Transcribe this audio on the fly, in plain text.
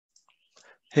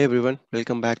Hey everyone,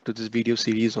 welcome back to this video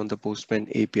series on the Postman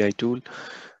API tool.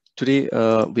 Today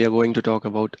we are going to talk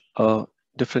about a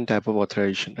different type of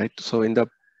authorization, right? So in the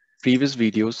previous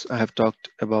videos, I have talked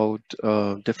about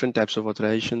different types of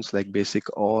authorizations like basic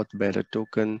auth, bearer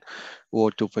token,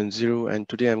 OAuth 2.0, and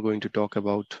today I'm going to talk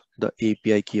about the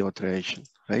API key authorization,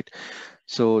 right?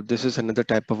 So this is another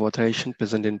type of authorization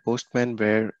present in Postman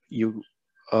where you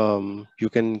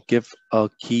can give a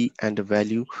key and a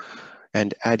value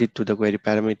and add it to the query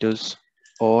parameters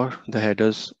or the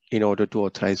headers in order to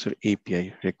authorize your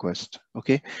API request.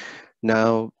 Okay.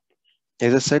 Now,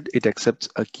 as I said, it accepts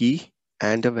a key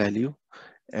and a value,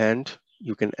 and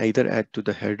you can either add to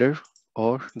the header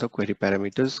or the query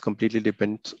parameters. Completely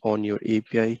depends on your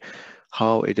API,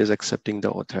 how it is accepting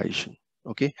the authorization.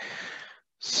 Okay.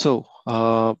 So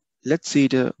let's see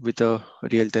it with a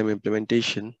real-time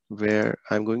implementation where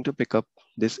I'm going to pick up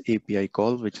this API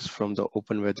call, which is from the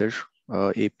Open Weather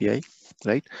API,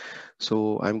 right?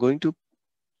 So I'm going to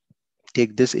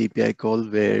take this API call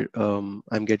where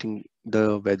I'm getting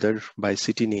the weather by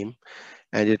city name,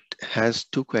 and it has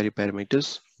two query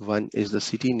parameters. One is the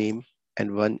city name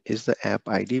and one is the app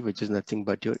ID, which is nothing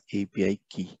but your API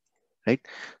key, right?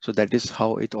 So that is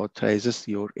how it authorizes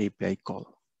your API call.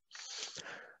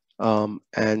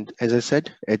 And as I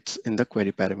said, it's in the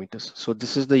query parameters. So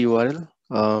this is the URL,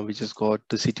 which has got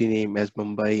the city name as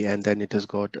Mumbai, and then it has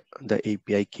got the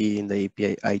API key in the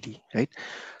API ID, right?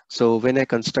 So when I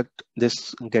construct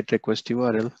this get request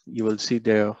URL, you will see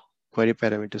the query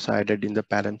parameters are added in the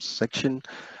params section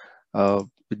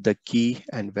with the key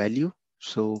and value.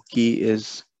 So key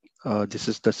is, this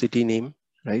is the city name,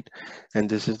 right? And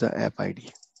this is the app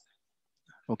ID.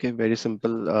 Okay, very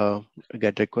simple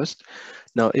get request.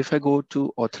 Now, if I go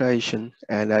to authorization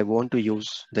and I want to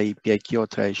use the API key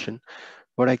authorization,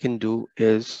 what I can do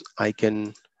is I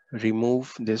can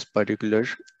remove this particular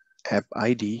app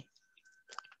ID,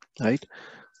 right,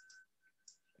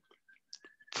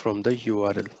 from the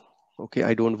URL. Okay,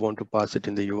 I don't want to pass it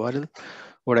in the URL.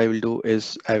 What I will do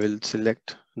is I will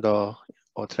select the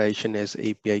authorization as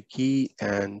API key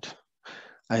and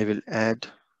I will add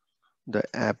the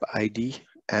app ID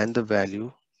and the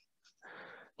value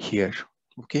here.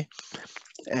 Okay.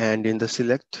 And in the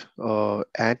select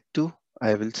add to,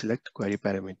 I will select query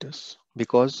parameters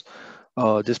because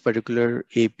this particular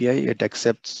API, it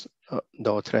accepts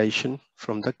the authorization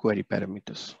from the query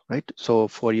parameters, right? So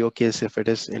for your case, if it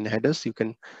is in headers, you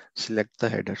can select the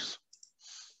headers.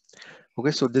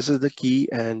 Okay, so this is the key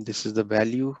and this is the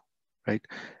value, right?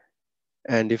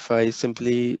 And if I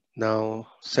simply now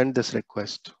send this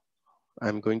request,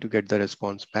 I'm going to get the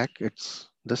response back. It's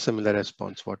the similar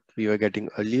response what we were getting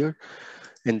earlier.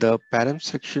 In the param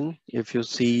section, if you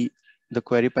see the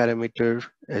query parameter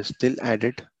is still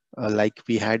added like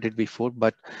we had it before,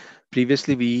 but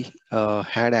previously we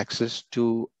had access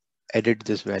to edit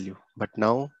this value, but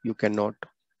now you cannot,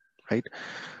 right?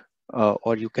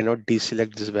 Or you cannot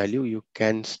deselect this value. You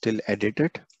can still edit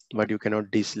it, but you cannot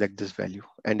deselect this value.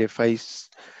 And if I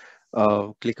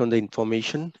click on the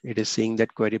information, it is saying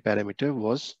that query parameter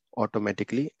was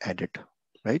automatically added,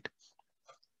 right?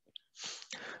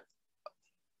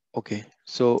 Okay,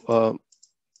 so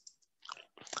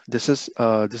this is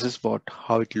what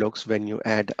how it looks when you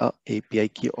add a API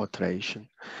key authorization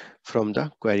from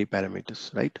the query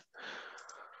parameters, right?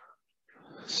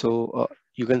 So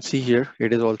you can see here,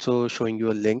 it is also showing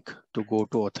you a link to go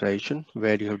to authorization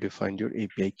where you have defined your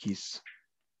API keys.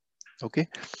 Okay,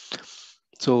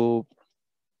 so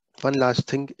one last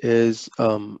thing is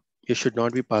you should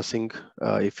not be passing,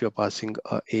 if you're passing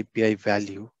a API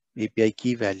value, API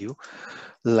key value,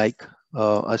 like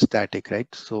a static, right?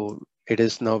 So it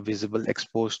is now visible,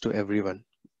 exposed to everyone.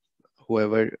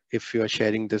 Whoever, if you are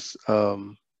sharing this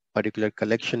particular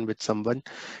collection with someone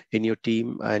in your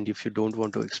team, and if you don't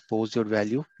want to expose your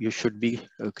value, you should be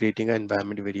creating an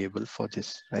environment variable for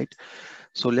this, right?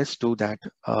 So let's do that.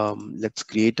 Let's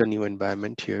create a new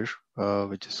environment here,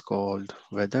 which is called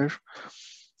weather.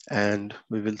 And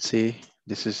we will say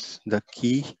this is the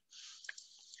key.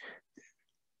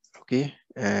 Okay.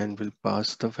 And we'll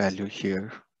pass the value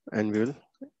here and we'll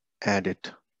add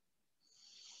it.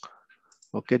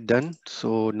 Okay, done.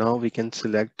 So now we can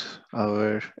select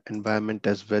our environment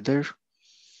as weather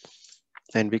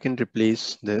and we can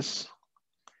replace this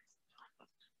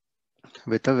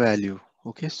with a value.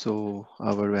 Okay, so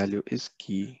our value is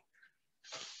key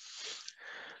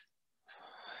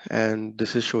and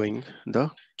this is showing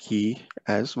the key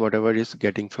as whatever is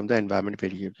getting from the environment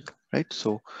variable, right?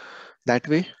 So that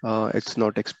way it's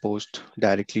not exposed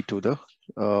directly to the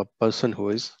person who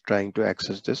is trying to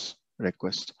access this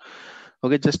request.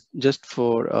 Okay, just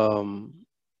for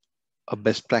a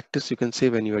best practice, you can say,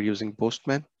 when you are using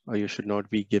Postman, or you should not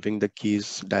be giving the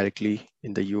keys directly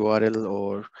in the URL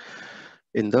or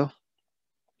in the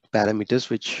parameters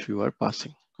which you are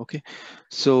passing. Okay,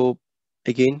 so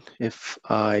again, if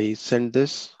I send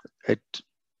this, it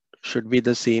should be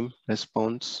the same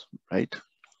response, right?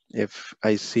 If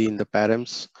I see in the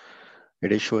params,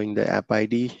 it is showing the app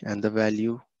ID and the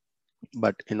value,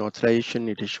 but in authorization,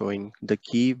 it is showing the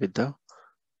key with the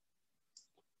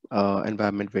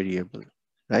environment variable,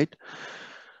 right?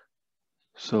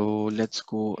 So let's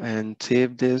go and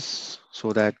save this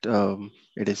so that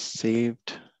it is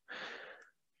saved.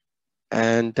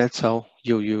 And that's how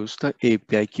you use the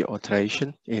API key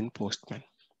authorization in Postman.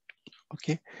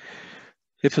 Okay.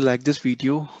 If you like this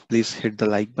video, please hit the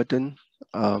like button.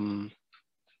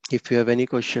 If you have any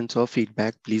questions or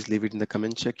feedback, please leave it in the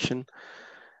comment section,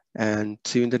 and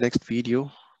see you in the next video.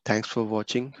 Thanks for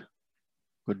watching.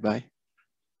 Goodbye.